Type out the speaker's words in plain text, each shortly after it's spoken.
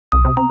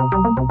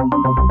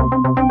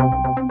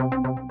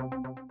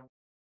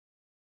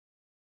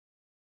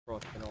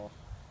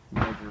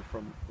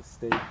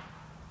stake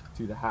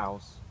to the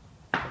house,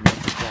 and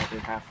that's exactly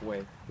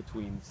halfway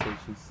between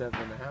station 7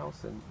 in the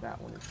house and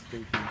that one is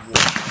station 1 on the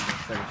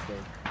center stake.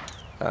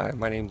 Hi,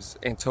 my name's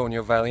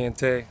Antonio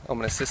Valiente. I'm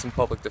an assistant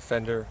public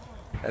defender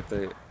at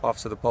the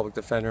Office of the Public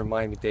Defender in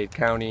Miami-Dade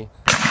County.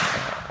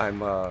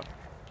 I'm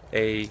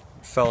a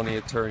felony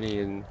attorney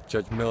in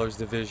Judge Miller's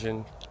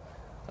division.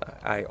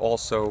 I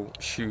also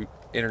shoot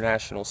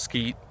international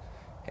skeet,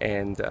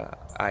 and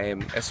I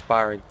am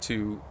aspiring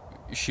to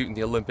shoot in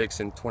the Olympics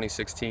in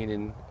 2016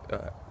 in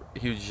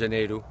Rio de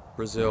Janeiro,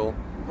 Brazil.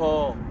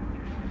 Pull.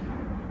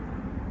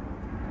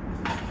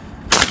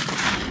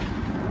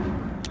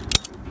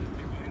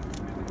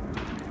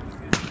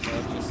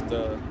 Just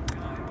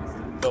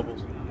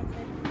doubles.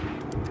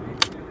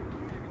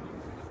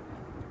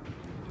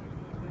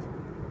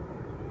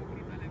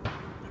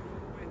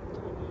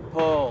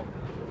 Pull.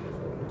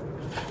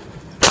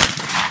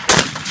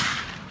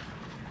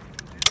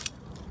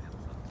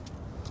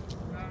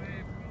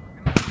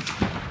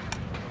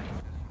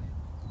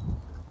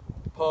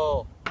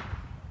 Pull.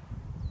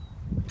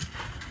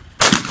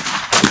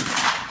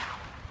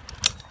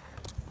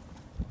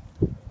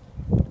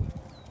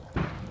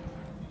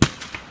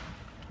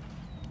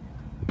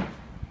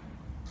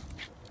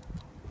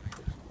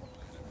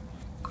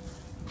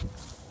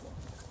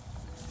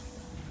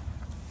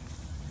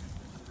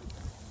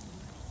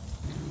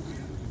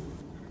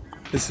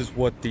 This is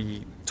what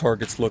the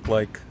targets look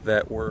like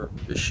that we're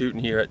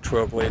shooting here at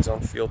Trailblades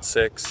on Field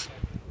 6.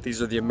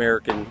 These are the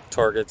American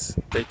targets.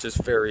 They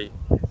just vary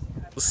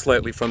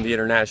slightly from the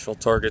international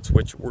targets,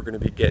 which we're going to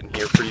be getting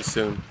here pretty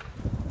soon.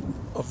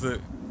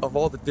 Of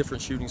all the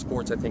different shooting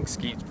sports, I think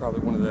skeet's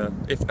probably one of the,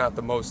 if not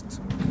the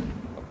most,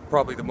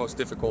 probably the most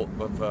difficult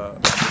of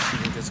the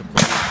shooting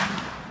disciplines.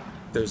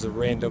 There's a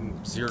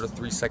random 0 to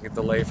 3 second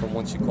delay from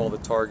once you call the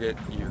target.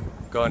 Your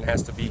gun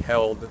has to be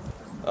held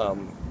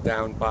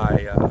down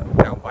by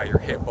your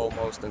hip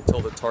almost until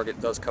the target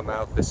does come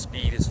out. The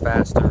speed is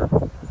faster,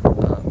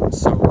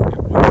 so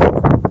it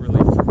was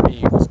really, for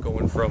me, it was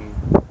going from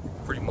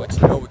pretty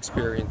much no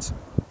experience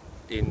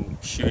in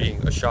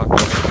shooting a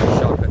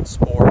shotgun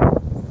sport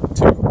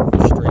to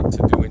straight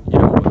to doing,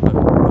 what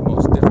the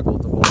most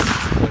difficult of all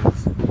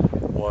disciplines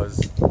was,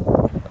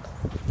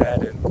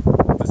 that and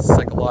the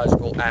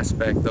psychological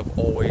aspect of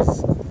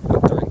always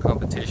during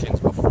competitions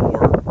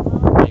before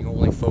being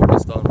only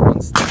focused on one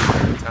step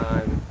at a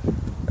time,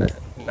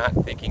 not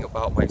thinking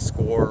about my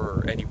score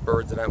or any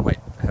birds that I might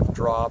have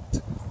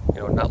dropped,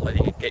 not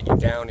letting it get you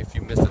down if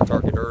you miss the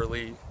target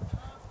early,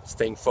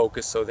 staying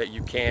focused so that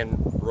you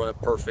can run a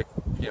perfect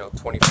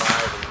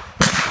 25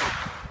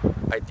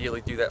 and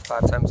ideally do that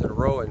 5 times in a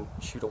row and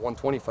shoot a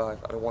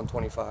 125 out of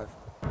 125.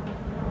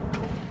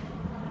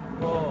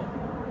 Pull.